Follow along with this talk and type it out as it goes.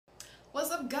What's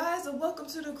up, guys, and welcome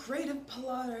to the Creative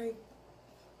Palate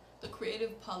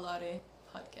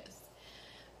podcast.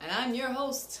 And I'm your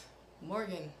host,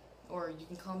 Morgan, or you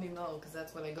can call me Mo, because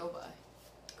that's what I go by.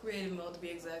 Creative Mo, to be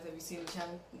exact. Have you seen the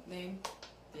channel name?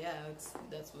 Yeah,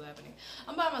 that's what's happening.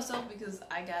 I'm by myself because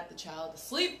I got the child to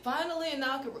sleep finally, and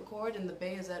now I can record, and the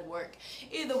bae is at work.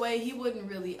 Either way, he wouldn't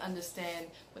really understand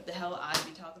what the hell I'd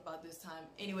be talking about this time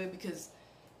anyway, because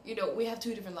you know, we have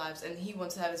two different lives, and he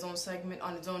wants to have his own segment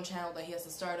on his own channel that he has to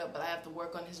start up, but I have to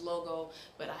work on his logo,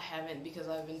 but I haven't because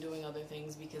I've been doing other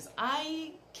things because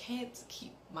I can't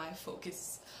keep my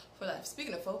focus for life.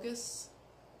 Speaking of focus,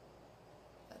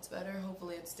 that's better.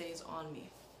 Hopefully it stays on me.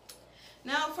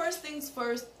 Now, first things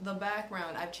first, the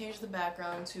background. I've changed the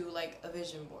background to like a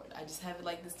vision board. I just have it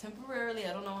like this temporarily.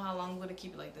 I don't know how long I'm going to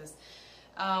keep it like this.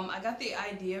 I got the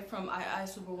idea from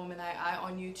iisuperwomanii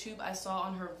on YouTube. I saw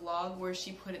on her vlog where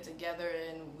she put it together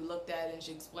and we looked at it and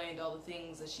she explained all the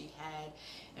things that she had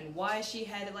and why she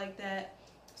had it like that.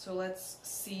 So let's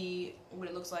see what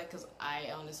it looks like, because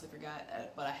I honestly forgot,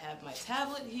 but I have my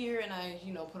tablet here and I,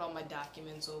 put all my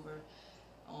documents over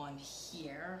on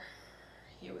here.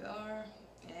 Here we are,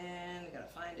 and I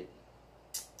gotta find it.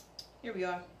 Here we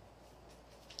are.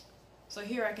 So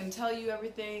here I can tell you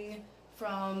everything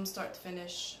from start to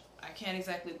finish. I can't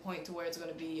exactly point to where it's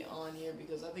going to be on here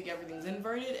because I think everything's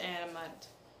inverted and I'm not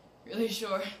really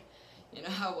sure,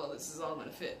 how well this is all going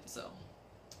to fit. So,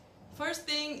 first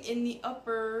thing in the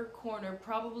upper corner,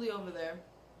 probably over there,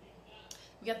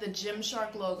 we got the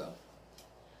Gymshark logo.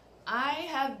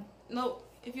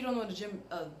 If you don't know what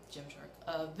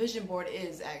a vision board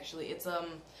is, actually, it's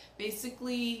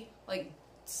basically like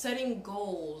setting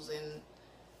goals, and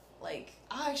like,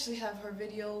 I actually have her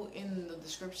video in the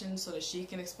description so that she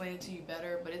can explain it to you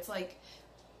better, but it's like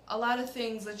a lot of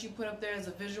things that you put up there as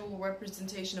a visual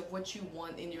representation of what you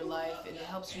want in your life, and it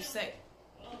helps you set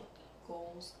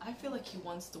goals. I feel like he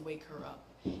wants to wake her up.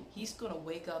 He's gonna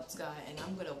wake up Sky, and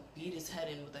I'm gonna beat his head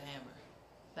in with a hammer.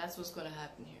 That's what's gonna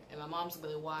happen here. And my mom's gonna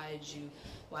be like,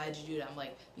 why did you do that? I'm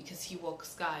like, because he woke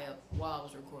Sky up while I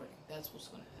was recording. That's what's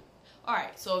gonna happen.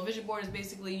 Alright, so a vision board is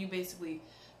basically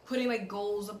putting like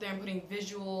goals up there and putting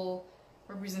visual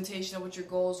representation of what your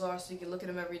goals are, so you can look at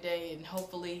them every day and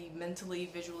hopefully mentally,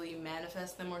 visually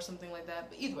manifest them or something like that.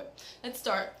 But either way, let's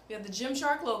start. We have the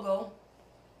Gymshark logo,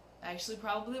 actually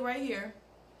probably right here.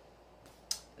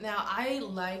 Now, I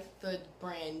like the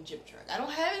brand Gymshark. I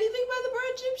don't have anything by the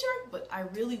brand Gymshark, but I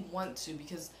really want to,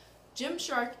 because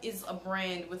Gymshark is a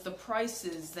brand with the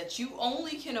prices that you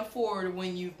only can afford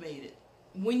when you've made it.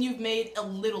 When you've made a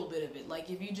little bit of it. Like,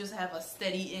 if you just have a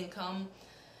steady income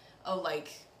of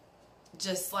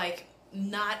just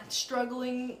not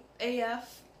struggling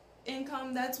AF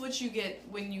income, that's what you get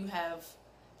when you have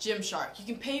Gymshark. You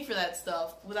can pay for that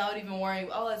stuff without even worrying,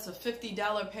 oh, that's a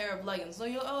 $50 pair of leggings. No,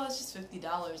 oh, it's just $50.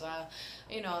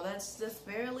 That's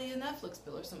barely a Netflix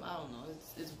bill or something. I don't know.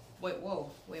 It's way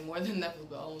more than Netflix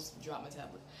bill. I almost dropped my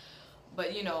tablet.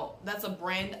 But, that's a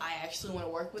brand I actually want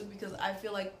to work with, because I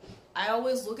feel like I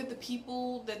always look at the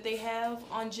people that they have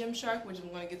on Gymshark, which I'm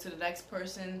going to get to the next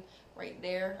person right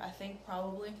there, I think,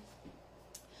 probably.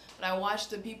 But I watch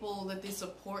the people that they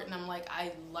support, and I'm like,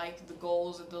 I like the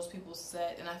goals that those people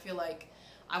set, and I feel like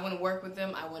I want to work with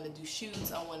them. I want to do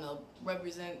shoots. I want to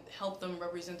help them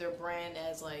represent their brand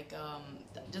as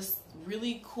just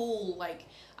really cool. Like,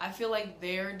 I feel like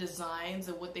their designs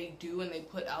and what they do and they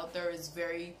put out there is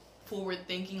very forward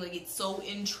thinking. Like, it's so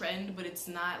in trend, but it's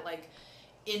not like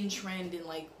in trend and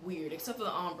like weird, except for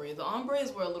the ombre. The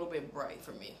ombres were a little bit bright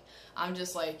for me. I'm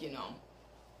just like,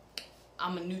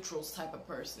 I'm a neutrals type of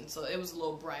person, so it was a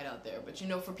little bright out there. But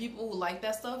for people who like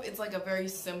that stuff, it's like a very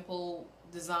simple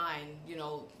design.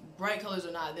 Bright colors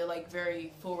or not, they're like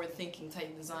very forward thinking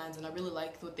type designs, and I really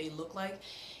like what they look like.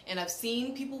 And I've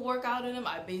seen people work out in them.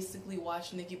 I basically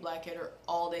watch Nikki Blackketter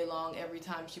all day long, every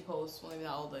time she posts. Well, maybe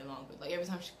not all day long, but like every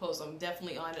time she posts, I'm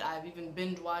definitely on it. I've even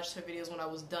binge watched her videos when I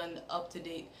was done up to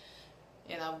date,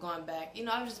 and I've gone back.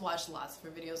 I've just watched lots of her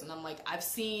videos, and I'm like, I've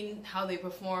seen how they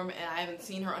perform, and I haven't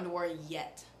seen her underwear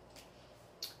yet.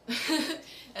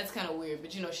 That's kind of weird,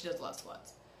 but she does a lot of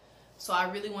squats. So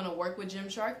I really want to work with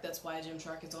Gymshark. That's why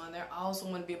Gymshark is on there. I also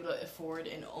want to be able to afford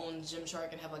and own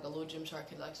Gymshark and have like a little Gymshark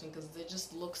collection, because they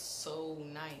just look so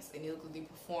nice, and they look like they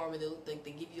perform, and they look like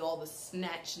they give you all the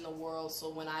snatch in the world.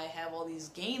 So when I have all these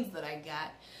gains that I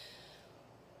got,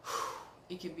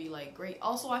 it could be like great.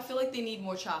 Also, I feel like they need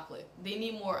more chocolate. They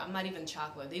need more, I'm not even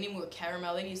chocolate, they need more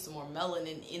caramel. They need some more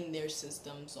melanin in their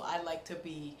system. So I like to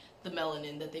be the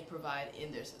melanin that they provide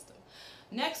in their system.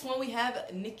 Next one, we have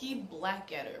Nikki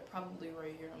Blackketter, probably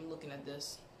right here. I'm looking at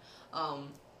this.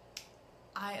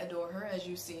 I adore her, as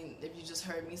you've seen, if you just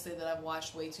heard me say that I've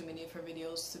watched way too many of her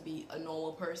videos to be a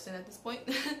normal person at this point.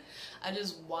 I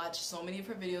just watch so many of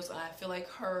her videos, and I feel like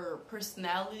her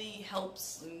personality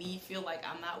helps me feel like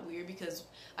I'm not weird, because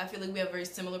I feel like we have very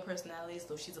similar personalities,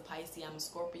 though she's a Pisces, I'm a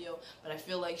Scorpio, but I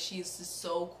feel like she's just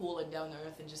so cool and down to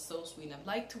earth and just so sweet, and I'd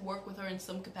like to work with her in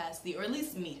some capacity, or at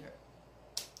least meet her.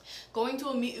 Going to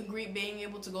a meet and greet, being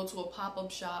able to go to a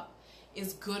pop-up shop,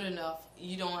 is good enough.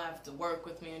 You don't have to work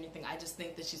with me or anything. I just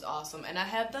think that she's awesome. And I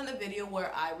have done a video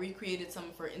where I recreated some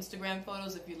of her Instagram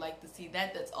photos. If you'd like to see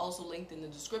that, that's also linked in the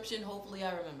description. Hopefully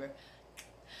I remember.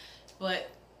 But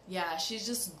yeah, she's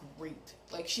just great.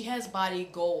 Like, she has body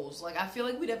goals. Like, I feel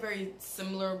like we'd have very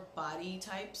similar body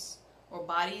types or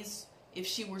bodies if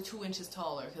she were 2 inches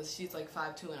taller, because she's like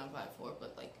 5'2" and I'm 5'4",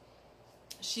 but like,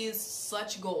 she has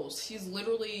such goals. She's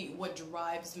literally what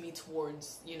drives me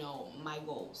towards, you know, my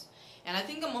goals. And I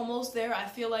think I'm almost there. I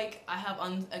feel like I have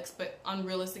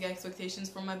unrealistic expectations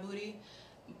for my booty,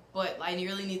 but I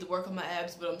really need to work on my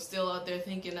abs, but I'm still out there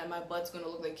thinking that my butt's going to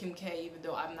look like Kim K, even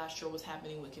though I'm not sure what's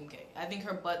happening with Kim K. I think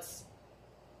her butt's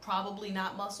probably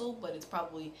not muscle, but it's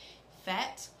probably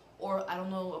fat, or I don't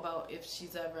know about if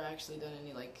she's ever actually done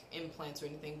any like implants or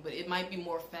anything, but it might be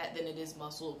more fat than it is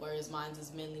muscle, whereas mine's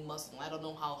is mainly muscle. I don't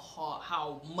know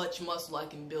how much muscle I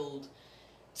can build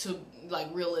to, like,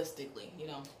 realistically, you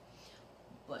know.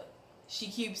 But she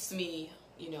keeps me,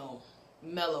 you know,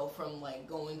 mellow from like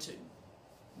going to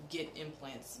get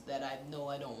implants that I know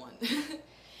I don't want.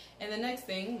 And the next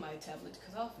thing, my tablet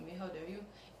cut off of me, how dare you,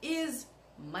 is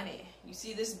money. You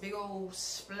see this big old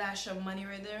splash of money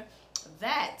right there?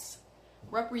 That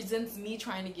represents me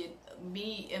trying to get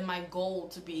me and my goal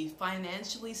to be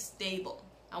financially stable.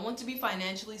 I want to be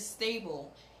financially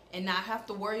stable and not have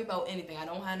to worry about anything. I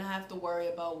don't have to worry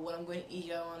about what I'm going to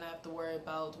eat. I don't have to worry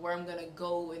about where I'm going to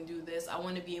go and do this. I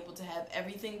want to be able to have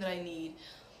everything that I need.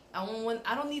 I don't want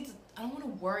to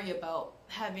worry about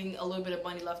having a little bit of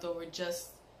money left over just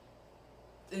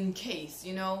in case,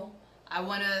 you know. I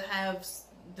want to have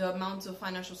the amount of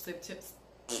financial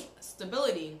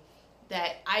stability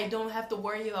that I don't have to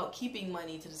worry about keeping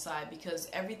money to the side, because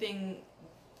everything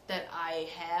that I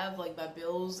have, like my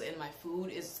bills and my food,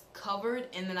 is covered,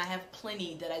 and then I have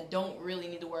plenty that I don't really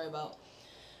need to worry about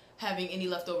having any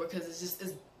left over, because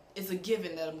it's a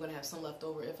given that I'm going to have some left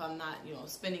over if I'm not, you know,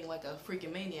 spending like a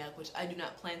freaking maniac, which I do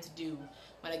not plan to do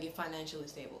when I get financially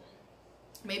stable.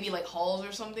 Maybe like hauls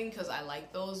or something, because I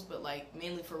like those, but like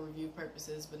mainly for review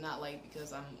purposes, but not like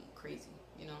because I'm crazy,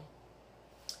 you know.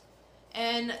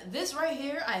 And this right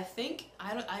here, I think,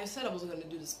 I said I wasn't going to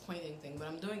do this pointing thing, but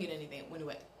I'm doing it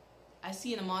anyway. I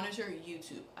see in a monitor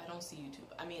YouTube. I don't see YouTube.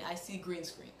 I mean, I see green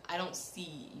screen. I don't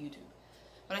see YouTube.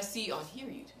 But I see on here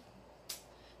YouTube.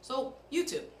 So,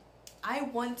 YouTube. I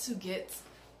want to get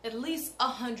at least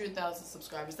 100,000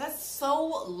 subscribers. That's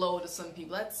so low to some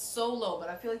people. That's so low, but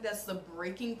I feel like that's the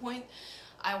breaking point.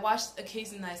 I watched a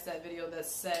Casey Neistat video that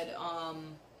said, I'll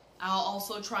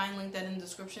also try and link that in the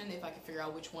description if I can figure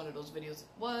out which one of those videos it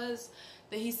was,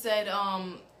 that he said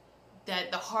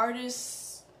that the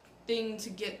hardest thing to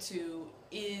get to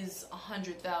is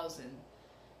 100,000.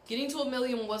 Getting to 1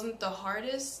 million wasn't the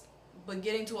hardest, but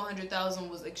getting to 100,000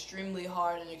 was extremely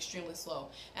hard and extremely slow.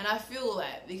 And I feel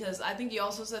that, because I think he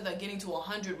also said that getting to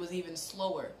 100 was even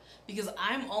slower, because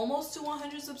I'm almost to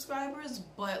 100 subscribers,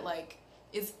 but like,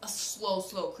 it's a slow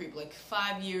creep. Like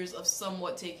 5 years of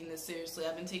somewhat taking this seriously.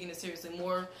 I've been taking it seriously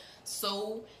more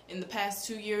so in the past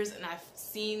 2 years, and I've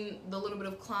seen the little bit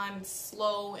of climb. It's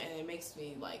slow and it makes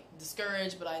me like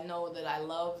discouraged, but I know that I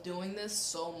love doing this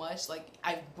so much. Like,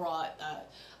 I've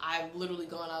literally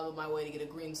gone out of my way to get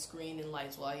a green screen and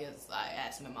lights. Well, I guess I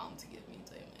asked my mom to give me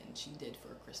to him, and she did for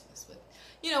Christmas. But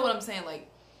you know what I'm saying? Like,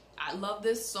 I love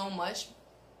this so much,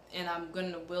 and I'm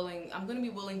gonna be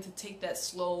willing to take that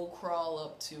slow crawl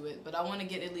up to it. But I want to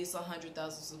get at least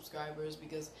 100,000 subscribers,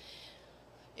 because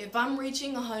if I'm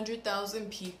reaching 100,000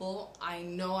 people, I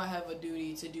know I have a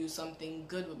duty to do something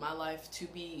good with my life, to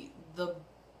be the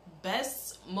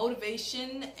best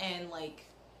motivation and like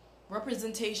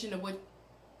representation of what,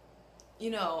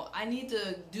 you know, I need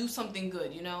to do something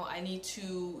good, you know. I need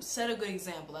to set a good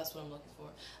example. That's what I'm looking for.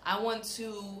 I want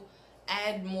to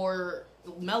add more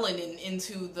melanin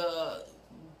into the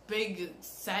big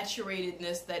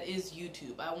saturatedness that is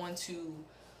YouTube. I want to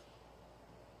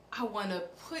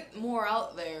put more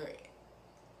out there,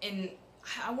 and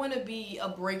I want to be a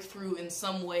breakthrough in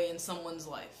some way in someone's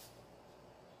life.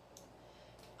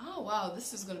 Oh wow,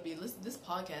 this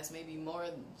podcast may be more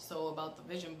so about the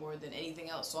vision board than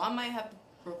anything else. So I might have to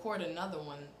record another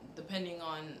one depending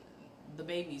on the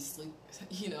baby's sleep,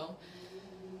 you know.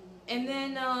 And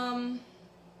then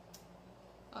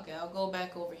Okay, I'll go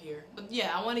back over here. But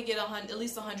yeah, I want to get at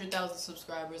least 100,000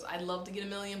 subscribers. I'd love to get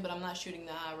 1,000,000, but I'm not shooting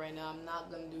that high right now. I'm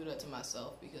not going to do that to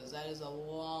myself because that is a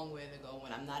long way to go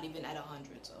when I'm not even at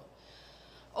 100. So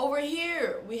over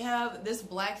here, we have this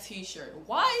black t-shirt.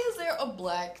 Why is there a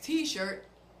black t-shirt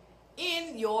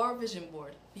in your vision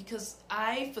board? Because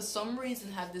I, for some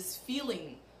reason, have this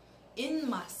feeling in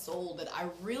my soul that I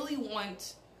really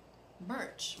want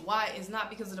merch. Why? It's not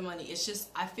because of the money. It's just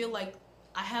I feel like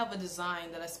I have a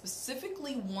design that I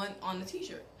specifically want on the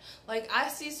t-shirt. Like, I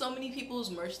see so many people's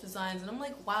merch designs and I'm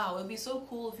like, wow, it'd be so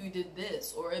cool if you did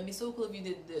this, or it'd be so cool if you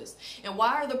did this. And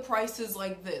why are the prices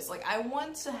like this? Like, I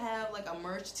want to have like a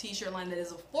merch t-shirt line that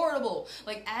is affordable.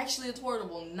 Like, actually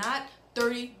affordable, not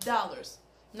 $30.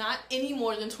 Not any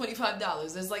more than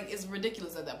 $25. It's like, it's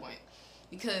ridiculous at that point.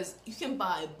 Because you can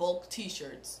buy bulk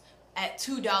t-shirts at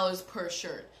 $2 per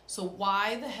shirt. So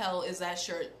why the hell is that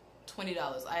shirt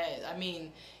 $20? I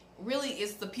mean, really,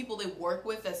 it's the people they work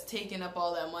with that's taking up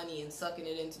all that money and sucking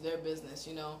it into their business,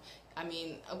 you know? I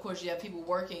mean, of course, you have people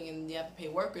working and you have to pay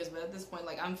workers, but at this point,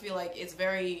 like, I feel like it's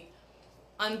very,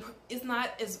 it's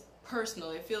not as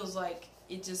personal. It feels like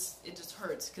it just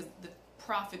hurts because the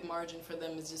profit margin for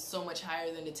them is just so much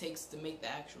higher than it takes to make the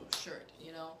actual shirt,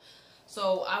 you know?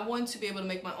 So I want to be able to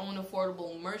make my own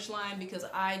affordable merch line because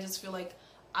I just feel like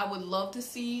I would love to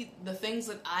see the things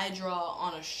that I draw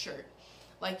on a shirt.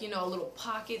 Like, you know, a little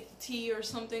pocket tee or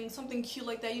something cute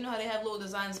like that. You know how they have little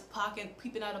designs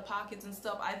peeping out of pockets and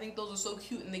stuff? I think those are so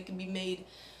cute and they can be made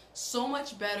so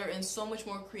much better and so much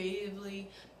more creatively.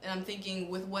 And I'm thinking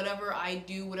with whatever I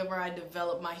do, whatever I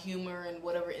develop, my humor and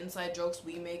whatever inside jokes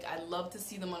we make, I'd love to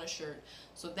see them on a shirt.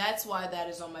 So that's why that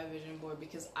is on my vision board,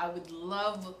 because I would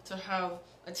love to have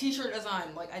a t-shirt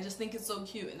design. Like, I just think it's so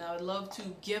cute, and I would love to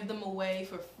give them away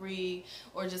for free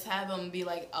or just have them be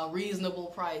like a reasonable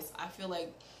price. I feel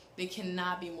like they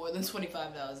cannot be more than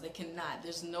 $25. They cannot.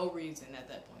 There's no reason at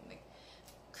that point. Like,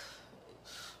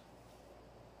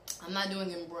 I'm not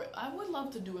doing embroidery. I would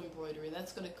love to do embroidery.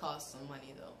 That's going to cost some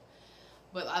money though.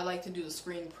 But I like to do the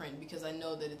screen print because I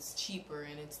know that it's cheaper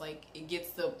and it's like it gets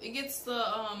the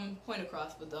point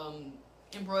across. But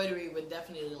embroidery would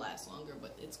definitely last longer,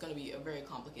 but it's going to be a very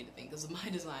complicated thing because my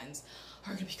designs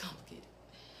are going to be complicated.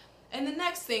 And the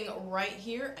next thing right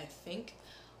here, I think,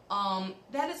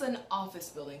 that is an office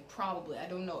building, probably. I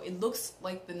don't know. It looks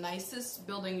like the nicest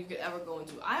building you could ever go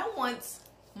into. I want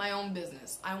my own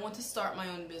business. I want to start my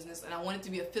own business, and I want it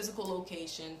to be a physical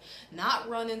location, not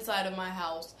run inside of my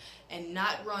house and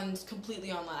not run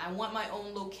completely online. I want my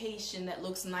own location that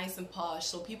looks nice and posh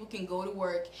so people can go to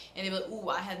work and they're like, ooh,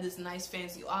 I had this nice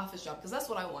fancy office job, because that's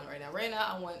what I want right now. Right now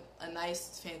I want a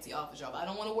nice fancy office job. I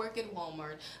don't want to work at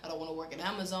Walmart. I don't want to work at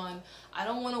Amazon. I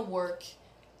don't want to work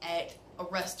at a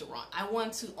restaurant. I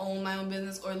want to own my own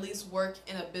business, or at least work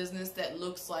in a business that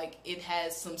looks like it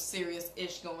has some serious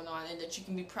ish going on and that you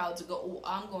can be proud to go, oh,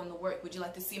 I'm going to work. Would you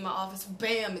like to see my office?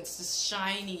 Bam! It's just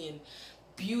shiny and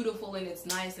beautiful and it's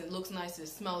nice and it looks nice and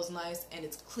it smells nice and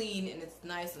it's clean and it's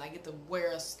nice and I get to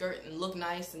wear a skirt and look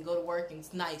nice and go to work and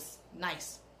it's nice.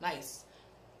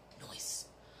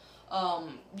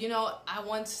 You know, I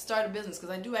want to start a business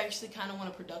because I do actually kind of want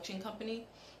a production company,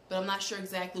 but I'm not sure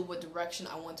exactly what direction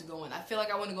I want to go in. I feel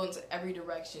like I want to go into every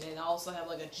direction, and I also have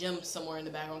like a gym somewhere in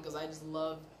the background because I just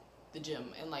love the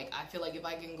gym. And like, I feel like if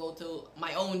I can go to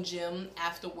my own gym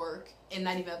after work and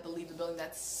not even have to leave the building,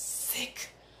 that's sick.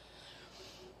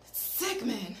 That's sick,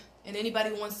 man. And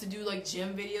anybody who wants to do like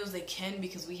gym videos, they can,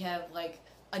 because we have like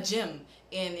a gym.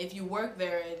 And if you work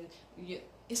there, and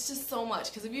it's just so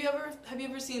much. Because have you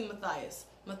ever seen Matthias?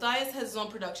 Matthias has his own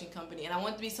production company, and I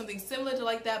want it to be something similar to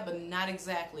like that, but not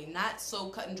exactly. Not so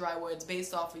cut and dry where it's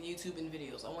based off of YouTube and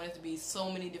videos. I want it to be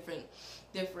so many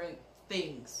different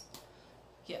things.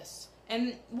 Yes.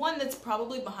 And one that's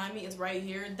probably behind me is right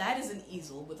here. That is an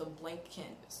easel with a blank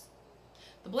canvas.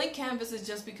 The blank canvas is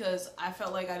just because I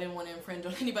felt like I didn't want to infringe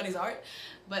on anybody's art,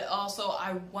 but also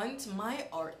I want my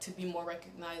art to be more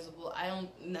recognizable. I don't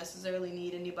necessarily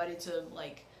need anybody to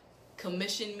like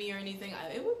commission me or anything.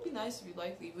 It would be nice if you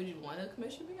like. Would you want to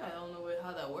commission me? I don't know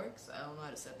how that works. I don't know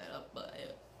how to set that up, but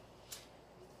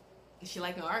if you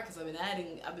like my art, because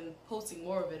I've been posting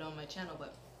more of it on my channel,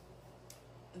 but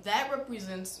that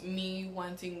represents me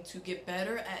wanting to get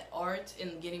better at art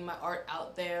and getting my art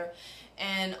out there.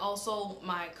 And also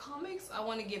my comics, I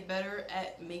want to get better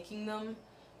at making them,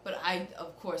 but I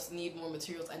of course need more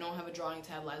materials. I don't have a drawing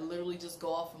tablet. I literally just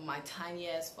go off of my tiny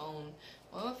ass phone.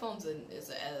 Well, my phone's is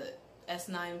a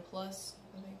S9 Plus,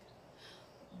 I think,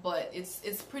 but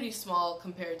it's pretty small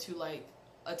compared to like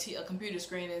a computer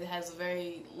screen. It has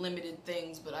very limited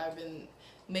things, but I've been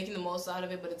making the most out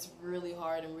of it. But it's really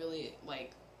hard and really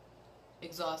like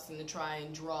exhausting to try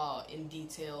and draw in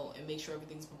detail and make sure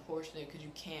everything's proportionate, because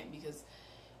you can't, because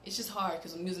it's just hard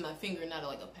because I'm using my finger, not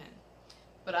like a pen.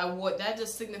 But that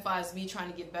just signifies me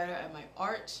trying to get better at my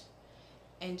art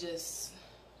and just,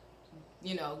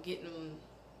 you know, getting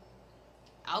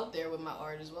out there with my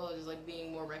art as well, just like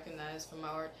being more recognized for my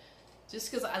art,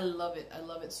 just because I love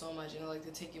it so much, and I like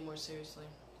to take it more seriously.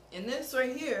 And this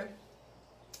right here,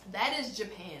 that is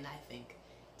Japan. I think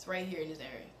it's right here in this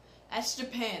area. That's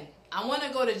Japan. I want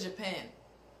to go to Japan.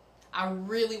 I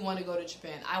really want to go to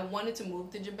Japan. I wanted to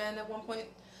move to Japan at one point,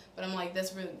 but I'm like,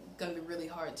 that's gonna be really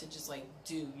hard to just like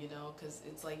do, you know, because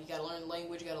it's like you gotta learn the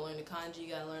language, you gotta learn the kanji, you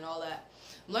gotta learn all that.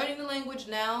 I'm learning the language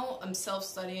now. I'm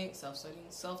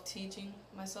self-teaching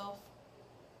myself.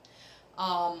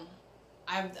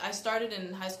 I started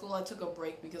in high school. I took a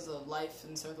break because of life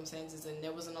and circumstances, and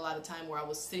there wasn't a lot of time where I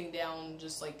was sitting down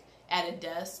just like at a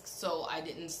desk, so I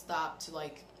didn't stop to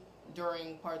like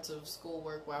during parts of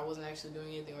schoolwork where I wasn't actually doing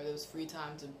anything, or there was free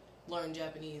time to learn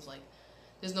Japanese. Like,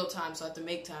 there's no time, so I have to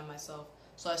make time myself.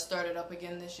 So I started up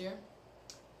again this year.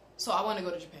 So I want to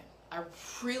go to Japan. I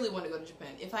really want to go to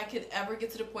Japan. If I could ever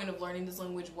get to the point of learning this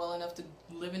language well enough to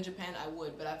live in Japan, I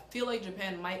would. But I feel like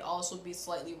Japan might also be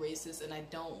slightly racist, and I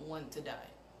don't want to die.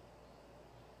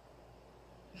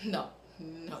 No.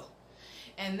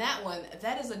 And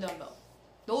that is a dumbbell.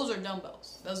 Those are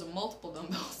dumbbells. Those are multiple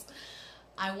dumbbells.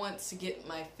 I want to get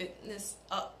my fitness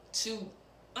up to,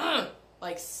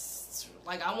 like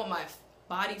I want my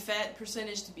body fat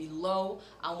percentage to be low.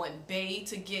 I want Bae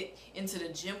to get into the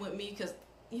gym with me, because,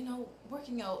 you know,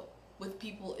 working out with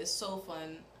people is so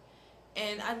fun,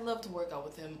 and I'd love to work out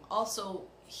with him. Also,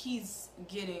 he's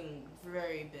getting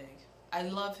very big. I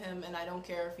love him, and I don't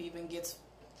care if he even gets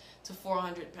to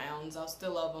 400 pounds. I'll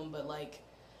still love him, but like,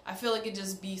 I feel like it'd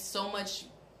just be so much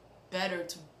better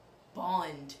to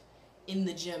bond in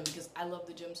the gym, because I love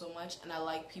the gym so much, and I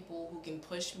like people who can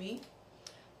push me.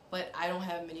 But I don't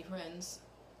have many friends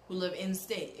who live in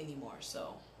state anymore,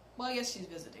 so, well, I guess she's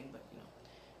visiting, but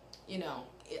you know,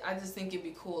 I just think it'd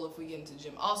be cool if we get into the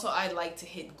gym. Also, I'd like to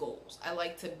hit goals. I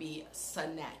like to be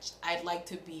snatched. I'd like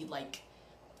to be like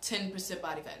 10%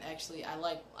 body fat. Actually, I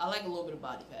like a little bit of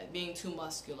body fat. Being too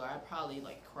muscular, I'd probably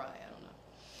like cry. I don't know.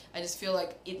 I just feel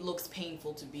like it looks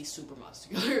painful to be super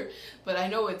muscular, but I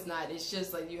know it's not. It's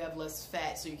just like you have less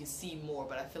fat, so you can see more.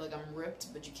 But I feel like I'm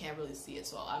ripped, but you can't really see it.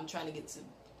 So I'm trying to get to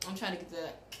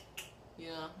that, you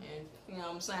know, and you know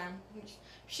what I'm saying.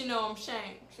 You know what I'm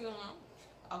saying. You know.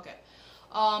 Okay.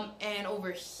 And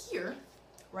over here,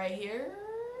 right here,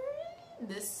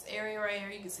 this area right here,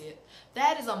 you can see it.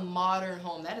 That is a modern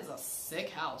home. That is a sick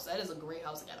house. That is a great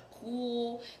house. It got a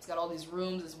pool. It's got all these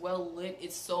rooms. It's well lit.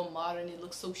 It's so modern. It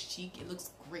looks so chic. It looks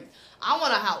great. I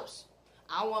want a house.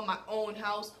 I want my own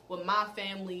house with my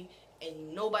family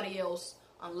and nobody else,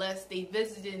 unless they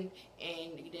visiting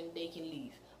and then they can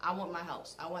leave. I want my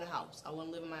house. I want a house. I want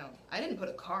to live on my own. I didn't put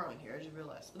a car on here. I just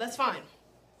realized. But that's fine.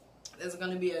 There's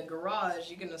going to be a garage.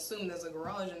 You can assume there's a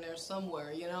garage in there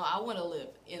somewhere. You know, I want to live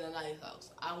in a nice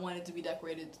house. I want it to be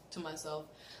decorated to myself.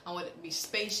 I want it to be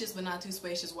spacious, but not too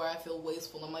spacious where I feel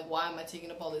wasteful. I'm like, why am I taking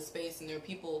up all this space? And there are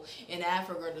people in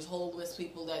Africa, there's whole list of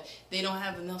people that they don't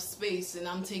have enough space, and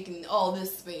I'm taking all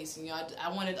this space. And, you know,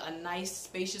 I wanted a nice,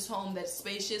 spacious home that's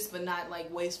spacious, but not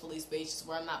like wastefully spacious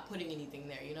where I'm not putting anything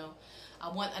there, you know.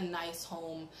 I want a nice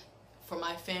home for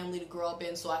my family to grow up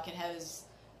in, so I can have his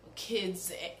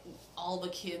kids, all the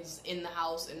kids in the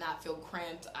house, and not feel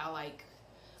cramped. I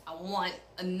want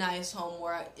a nice home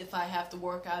where if I have to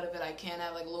work out of it, I can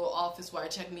have like a little office where I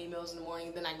check my emails in the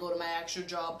morning, then I go to my actual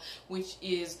job, which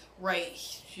is right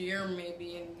here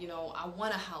maybe. And you know, I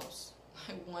want a house.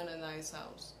 I want a nice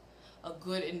house, a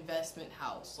good investment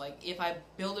house. Like if I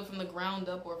build it from the ground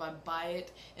up, or if I buy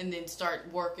it and then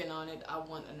start working on it, I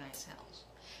want a nice house.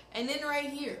 And then right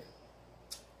here,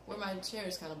 where my chair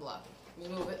is kind of blocking, let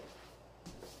me move it.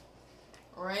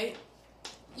 Right,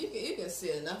 you can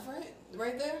see enough,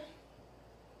 right there,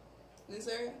 this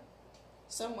area,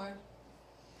 somewhere.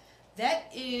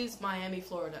 That is Miami,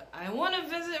 Florida. I want to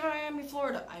visit Miami,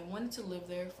 Florida. I wanted to live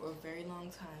there for a very long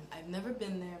time. I've never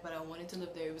been there, but I wanted to live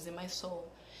there. It was in my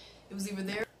soul. It was either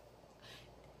there.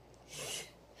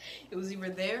 It was either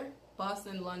there,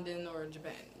 Boston, London, or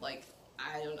Japan. Like,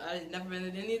 I've never been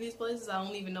to any of these places. I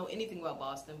don't even know anything about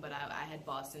Boston, but I had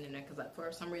Boston in there because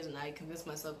for some reason I convinced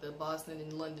myself that Boston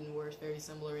and London were very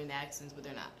similar in accents, but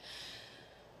they're not.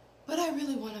 But I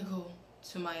really want to go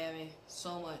to Miami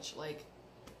so much, like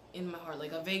in my heart,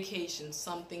 like a vacation,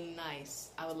 something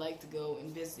nice. I would like to go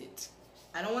and visit.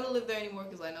 I don't want to live there anymore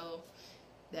because I know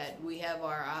that we have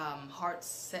our hearts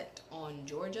set on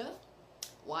Georgia.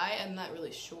 Why? I'm not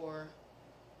really sure.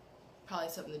 Probably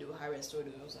something to do with high-res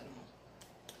studios, I don't know.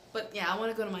 But yeah, I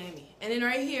want to go to Miami. And then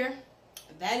right here,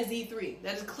 that is E3.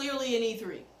 That is clearly an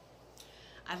E3.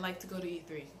 I'd like to go to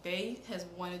E3. Bae has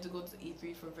wanted to go to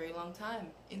E3 for a very long time.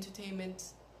 Entertainment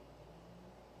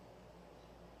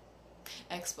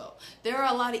Expo. There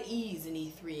are a lot of E's in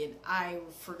E3, and I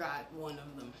forgot one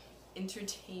of them.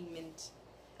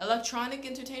 Electronic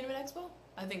Entertainment Expo?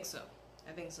 I think so.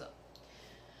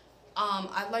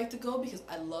 I'd like to go because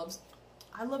I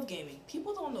love gaming.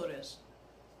 People don't know this,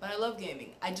 but I love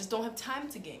gaming. I just don't have time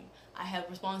to game. I have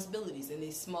responsibilities, and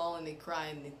they small and they cry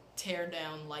and they tear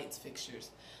down lights fixtures.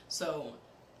 So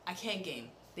I can't game.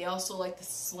 They also like to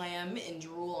slam and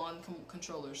drool on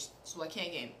controllers, so I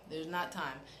can't game. There's not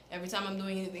time. Every time I'm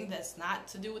doing anything that's not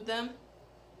to do with them,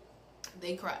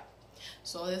 they cry.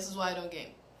 So this is why I don't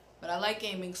game. But I like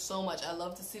gaming so much. I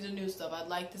love to see the new stuff. I'd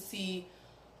like to see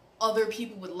other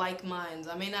people with like minds.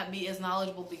 I may not be as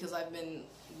knowledgeable because I've been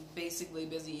basically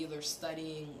busy either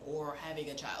studying or having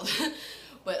a child.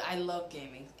 But I love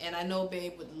gaming. And I know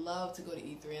Babe would love to go to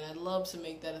E3, and I'd love to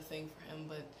make that a thing for him,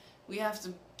 but we have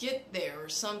to get there or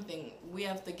something. We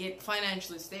have to get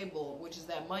financially stable, which is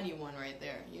that money one right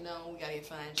there. You know, we gotta get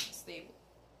financially stable.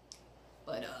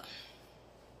 But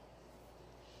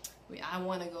I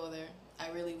want to go there. I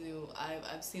really do.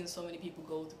 I've seen so many people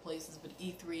go to places, but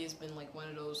E3 has been like one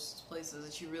of those places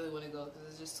that you really want to go because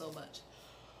there's just so much.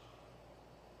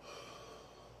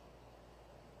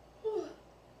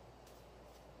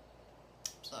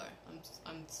 Sorry,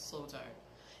 I'm so tired.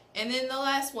 And then the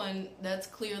last one, that's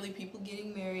clearly people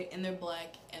getting married and they're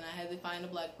black, and I had to find a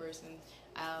black person.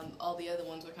 All the other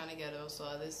ones were kind of ghetto,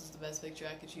 so this is the best picture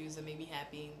I could choose that made me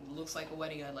happy. Looks like a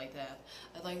wedding I'd like to have.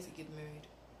 I'd like to get married.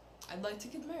 I'd like to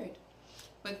get married.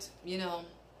 But, you know,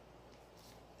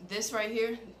 this right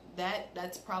here,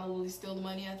 that's probably still the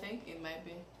money, I think. It might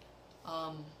be.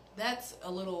 That's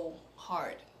a little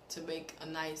hard to make a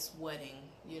nice wedding,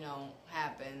 you know,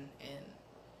 happen, and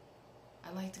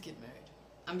I'd like to get married.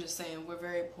 I'm just saying, we're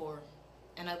very poor,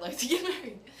 and I'd like to get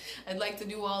married. I'd like to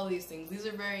do all these things. These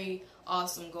are very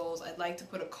awesome goals. I'd like to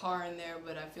put a car in there,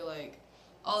 but I feel like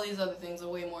all these other things are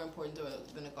way more important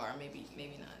than a car.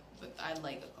 Maybe not, but I'd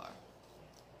like a car.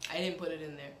 I didn't put it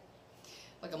in there.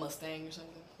 Like a Mustang or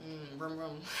something. Vroom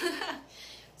vroom.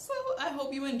 So, I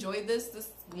hope you enjoyed this. This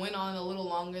went on a little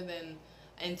longer than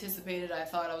anticipated. I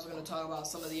thought I was going to talk about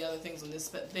some of the other things on this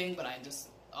thing, but I just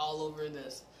all over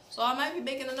this. So I might be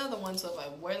making another one, so if I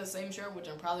wear the same shirt, which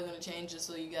I'm probably going to change just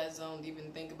so you guys don't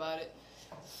even think about it.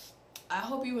 I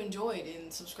hope you enjoyed,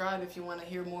 and subscribe if you want to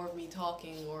hear more of me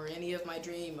talking or any of my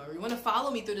dream, or you want to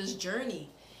follow me through this journey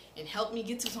and help me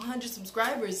get to 100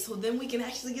 subscribers, so then we can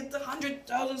actually get to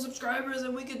 100,000 subscribers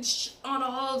and we can on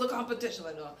all the competition.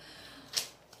 I know.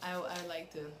 I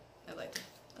like to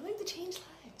change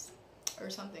lives or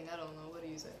something. I don't know. What do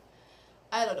you say?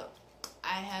 I don't know.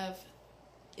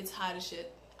 It's hot as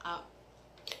shit.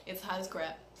 It's hot as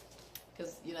crap,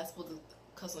 because you're not supposed to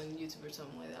cuss on YouTube or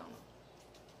something like that. I don't know.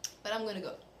 But I'm gonna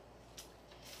go.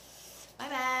 Bye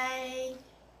bye.